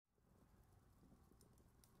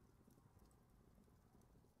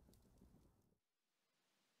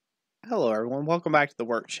Hello everyone, welcome back to the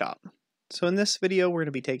workshop. So in this video we're going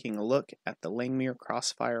to be taking a look at the Langmuir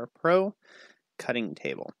Crossfire Pro cutting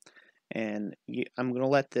table. And I'm going to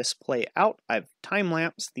let this play out. I've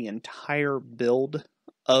time-lapsed the entire build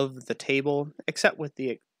of the table, except with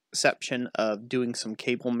the exception of doing some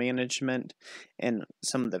cable management and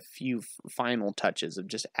some of the few final touches of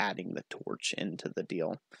just adding the torch into the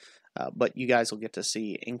deal. But you guys will get to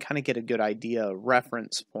see and kind of get a good idea,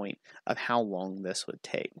 reference point of how long this would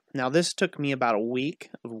take. Now this took me about a week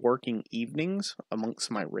of working evenings amongst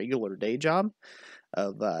my regular day job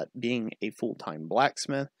of being a full-time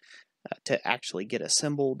blacksmith to actually get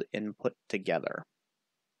assembled and put together.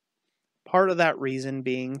 Part of that reason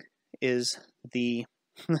being is the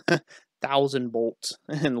 1,000 bolts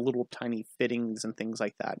and little tiny fittings and things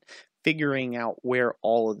like that, figuring out where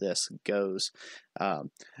all of this goes.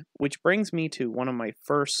 Which brings me to one of my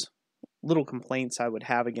first little complaints I would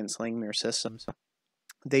have against Langmuir systems.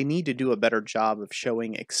 They need to do a better job of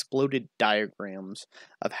showing exploded diagrams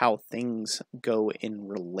of how things go in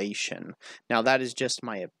relation. Now that is just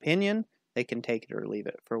my opinion. They can take it or leave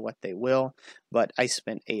it for what they will, but I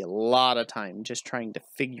spent a lot of time just trying to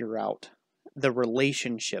figure out the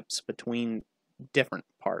relationships between different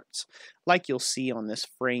parts. Like you'll see on this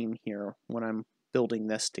frame here when I'm building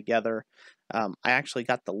this together, I actually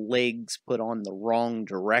got the legs put on the wrong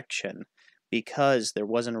direction because there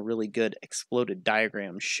wasn't a really good exploded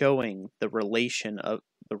diagram showing the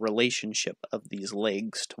relationship of these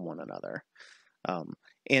legs to one another.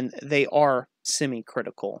 And they are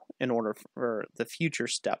semi-critical in order for the future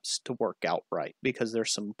steps to work out right, because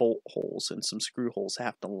there's some bolt holes and some screw holes that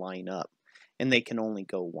have to line up, and they can only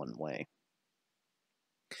go one way.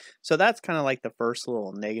 So that's kind of like the first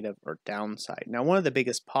little negative or downside. Now, one of the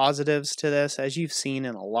biggest positives to this, as you've seen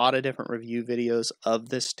in a lot of different review videos of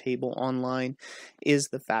this table online, is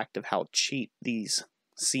the fact of how cheap these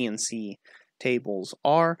CNC tables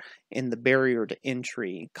are, and the barrier to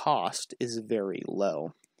entry cost is very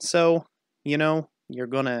low. So, you know, you're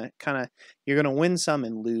gonna win some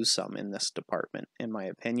and lose some in this department, in my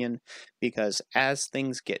opinion, because as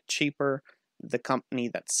things get cheaper, the company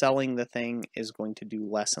that's selling the thing is going to do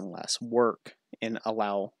less and less work and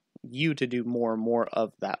allow you to do more and more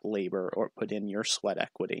of that labor or put in your sweat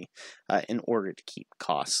equity in order to keep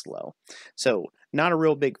costs low. So not a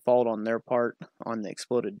real big fault on their part on the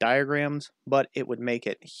exploded diagrams, but it would make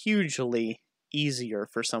it hugely easier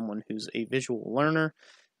for someone who's a visual learner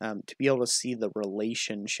to be able to see the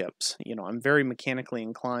relationships. You know, I'm very mechanically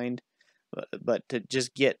inclined, but to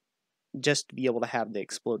just to be able to have the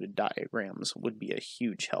exploded diagrams would be a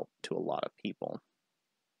huge help to a lot of people.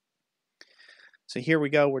 So here we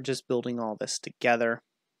go, we're just building all this together.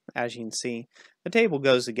 As you can see, the table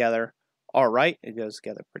goes together all right, it goes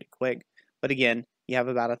together pretty quick, but again, you have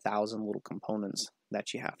about 1,000 little components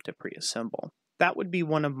that you have to pre-assemble. That would be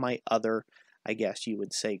one of my other, I guess you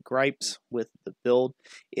would say, gripes with the build,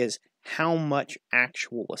 is how much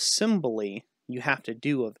actual assembly you have to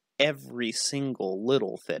do of every single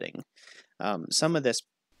little fitting. Some of this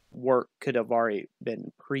work could have already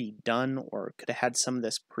been pre-done, or could have had some of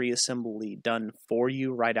this pre-assembly done for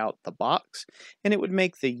you right out the box, and it would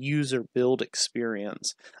make the user build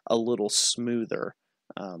experience a little smoother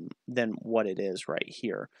than what it is right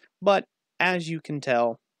here. But as you can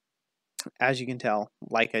tell,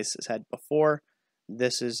 like I said before,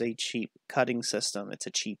 this is a cheap cutting system. It's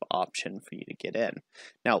a cheap option for you to get in.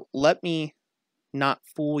 Now, let me not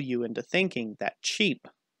fool you into thinking that cheap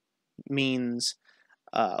means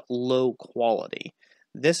low quality.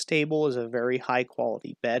 This table is a very high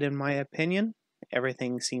quality bed, in my opinion.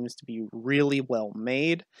 Everything seems to be really well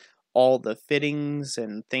made. All the fittings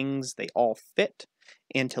and things, they all fit.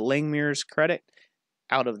 And to Langmuir's credit,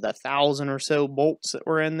 out of the 1,000 or so bolts that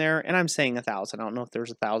were in there, and I'm saying 1,000, I don't know if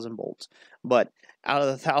there's 1,000 bolts, but out of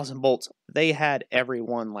the 1,000 bolts, they had every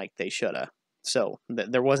one like they should have. So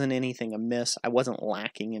there wasn't anything amiss. I wasn't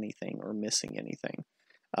lacking anything or missing anything.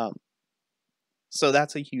 So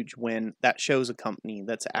that's a huge win. That shows a company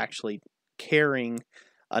that's actually caring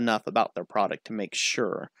enough about their product to make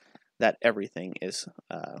sure that everything is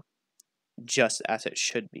just as it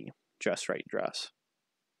should be. Dress right dress.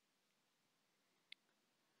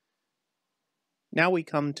 Now we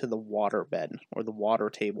come to the water bed, or the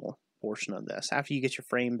water table portion of this. After you get your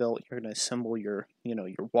frame built, you're going to assemble your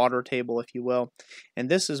water table, if you will. And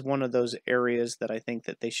this is one of those areas that I think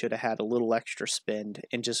that they should have had a little extra spend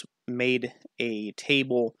and just made a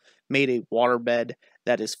table, made a water bed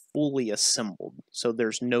that is fully assembled. So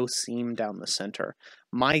there's no seam down the center.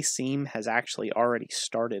 My seam has actually already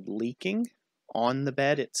started leaking on the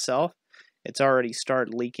bed itself. It's already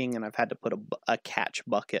started leaking, and I've had to put a catch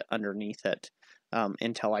bucket underneath it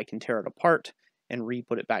until I can tear it apart and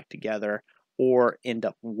re-put it back together, or end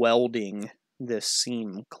up welding this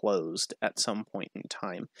seam closed at some point in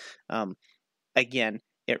time. Again,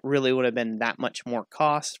 it really would have been that much more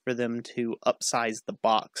cost for them to upsize the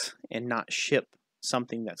box and not ship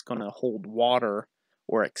something that's going to hold water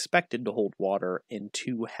or expected to hold water in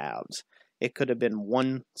two halves. It could have been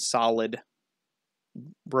one solid,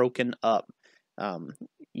 broken up,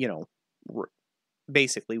 you know,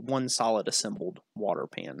 basically one solid assembled water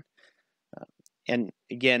pan. And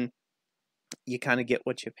again, you kind of get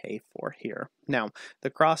what you pay for here. Now, the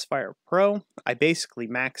Crossfire Pro, I basically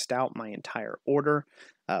maxed out my entire order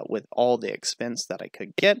with all the expense that I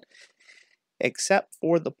could get, except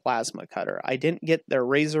for the plasma cutter. I didn't get their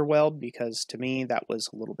razor weld because to me that was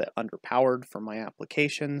a little bit underpowered for my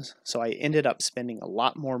applications, so I ended up spending a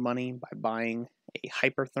lot more money by buying a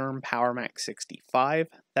Hypertherm PowerMax 65.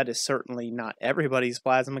 That is certainly not everybody's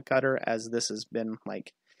plasma cutter, as this has been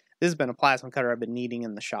a plasma cutter I've been needing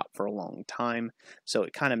in the shop for a long time, so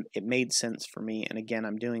it made sense for me. And again,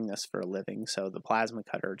 I'm doing this for a living, so the plasma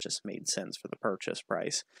cutter just made sense for the purchase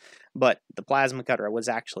price. But the plasma cutter was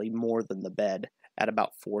actually more than the bed at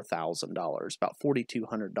about $4,000, about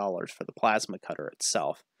 $4,200 for the plasma cutter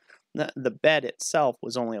itself. The bed itself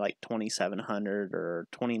was only like $2,700 or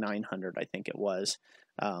 $2,900, I think it was,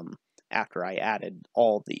 after I added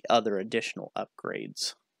all the other additional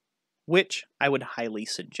upgrades, which I would highly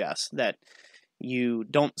suggest that you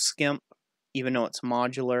don't skimp, even though it's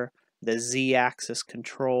modular. The Z-axis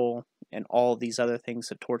control and all these other things,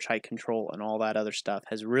 the torch height control and all that other stuff,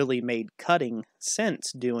 has really made cutting,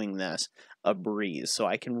 since doing this, a breeze. So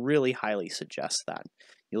I can really highly suggest that.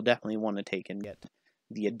 You'll definitely want to take and get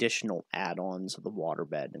the additional add-ons of the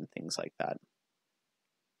waterbed and things like that.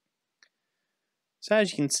 So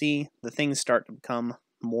as you can see, the things start to become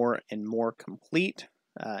more and more complete.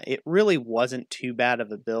 It really wasn't too bad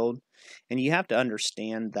of a build, and you have to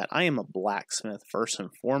understand that I am a blacksmith first and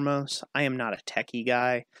foremost. I am not a techie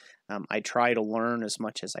guy. I try to learn as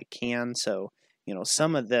much as I can, so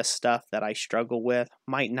some of this stuff that I struggle with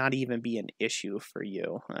might not even be an issue for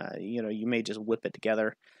you. You may just whip it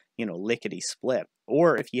together, lickety split.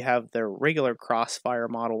 Or if you have their regular Crossfire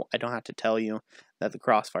model, I don't have to tell you that the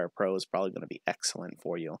Crossfire Pro is probably going to be excellent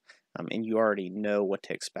for you. And you already know what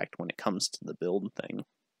to expect when it comes to the build thing.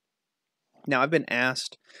 Now, I've been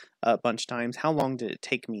asked a bunch of times, how long did it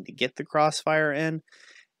take me to get the Crossfire in?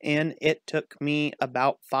 And it took me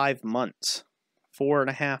about 5 months,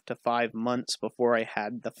 4.5 to 5 months before I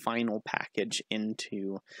had the final package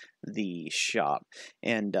into the shop.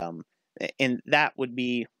 And that would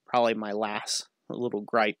be probably my last little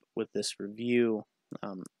gripe with this review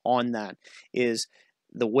on that, is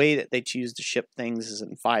the way that they choose to ship things is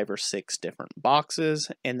in 5 or 6 different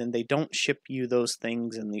boxes, and then they don't ship you those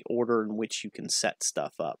things in the order in which you can set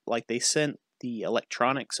stuff up. Like, they sent the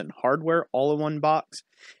electronics and hardware all in one box,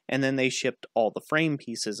 and then they shipped all the frame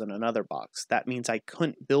pieces in another box. That means I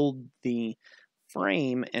couldn't build the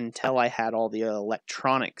frame until I had all the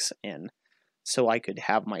electronics in, so I could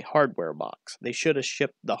have my hardware box. They should have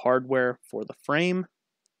shipped the hardware for the frame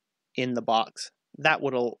in the box. That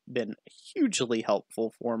would have been hugely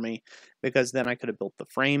helpful for me, because then I could have built the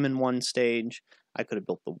frame in one stage, I could have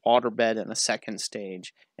built the waterbed in a second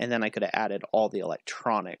stage, and then I could have added all the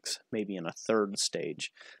electronics maybe in a third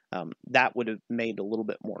stage. That would have made a little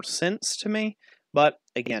bit more sense to me, but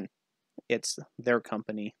again, it's their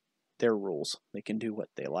company, their rules. They can do what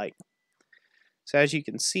they like. So as you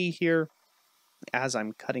can see here, as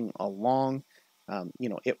I'm cutting along,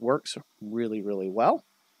 it works really, really well.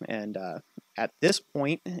 And at this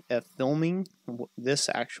point of filming this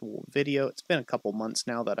actual video, it's been a couple months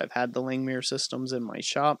now that I've had the Langmuir systems in my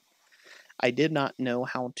shop. I did not know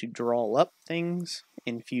how to draw up things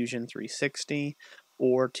in Fusion 360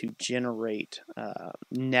 or to generate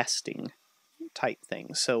nesting type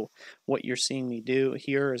things. So what you're seeing me do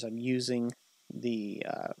here is I'm using the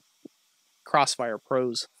Crossfire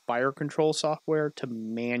Pro's fire control software to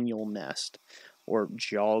manual nest or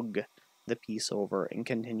jog the piece over and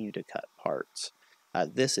continue to cut parts.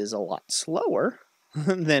 This is a lot slower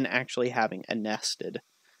than actually having a nested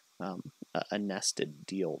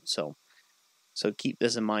deal. So keep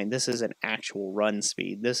this in mind. This is an actual run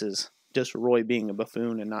speed. This is just Roy being a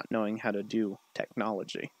buffoon and not knowing how to do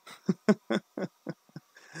technology.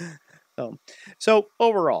 So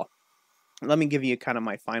overall, let me give you kind of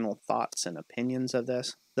my final thoughts and opinions of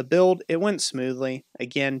this. The build, it went smoothly.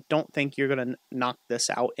 Again, don't think you're going to knock this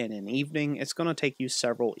out in an evening. It's going to take you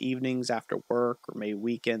several evenings after work, or maybe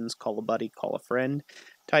weekends, call a buddy, call a friend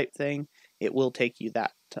type thing. It will take you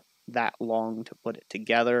that long to put it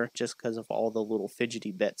together, just because of all the little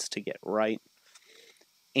fidgety bits to get right.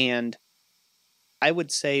 And I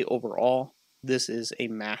would say overall, this is a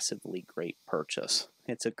massively great purchase.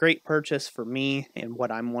 It's a great purchase for me and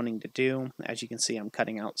what I'm wanting to do. As you can see, I'm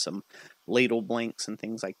cutting out some ladle blanks and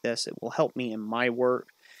things like this. It will help me in my work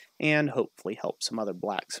and hopefully help some other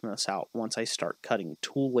blacksmiths out once I start cutting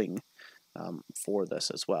tooling for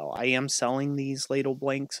this as well. I am selling these ladle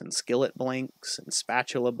blanks and skillet blanks and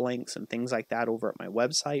spatula blanks and things like that over at my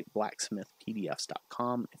website,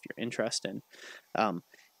 blacksmithpdfs.com, if you're interested.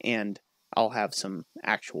 And I'll have some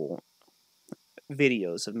actual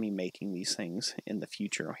videos of me making these things in the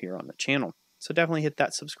future here on the channel. So definitely hit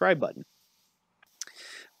that subscribe button.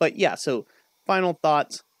 But yeah, so final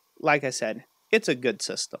thoughts. Like I said, it's a good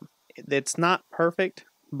system. It's not perfect,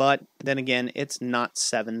 but then again, it's not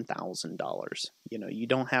 $7,000. You know, you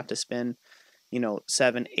don't have to spend, you know,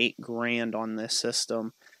 7-8 grand on this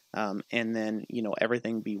system, and then, you know,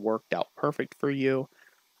 everything be worked out perfect for you.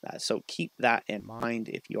 So keep that in mind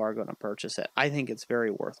if you are going to purchase it. I think it's very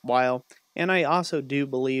worthwhile, and I also do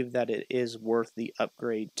believe that it is worth the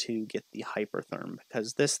upgrade to get the Hypertherm,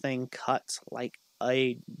 because this thing cuts like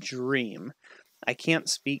a dream. I can't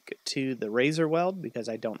speak to the razor weld because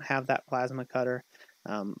I don't have that plasma cutter,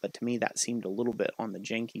 but to me that seemed a little bit on the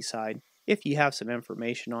janky side. If you have some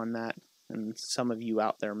information on that, and some of you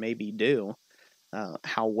out there maybe do,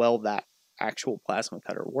 how well that actual plasma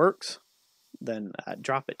cutter works, then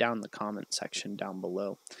drop it down in the comment section down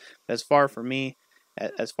below. As far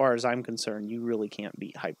as I'm concerned, you really can't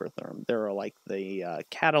beat Hypertherm. They're like the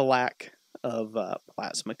Cadillac of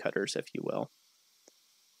plasma cutters, if you will.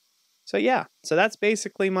 So yeah, so that's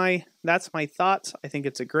basically my thoughts. I think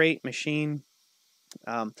it's a great machine.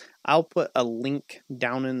 I'll put a link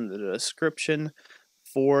down in the description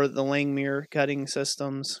for the Langmuir Cutting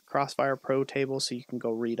Systems Crossfire Pro table, so you can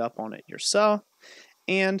go read up on it yourself.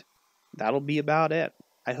 And that'll be about it.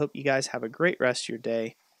 I hope you guys have a great rest of your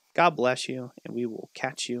day. God bless you, and we will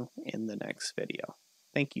catch you in the next video.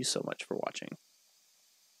 Thank you so much for watching.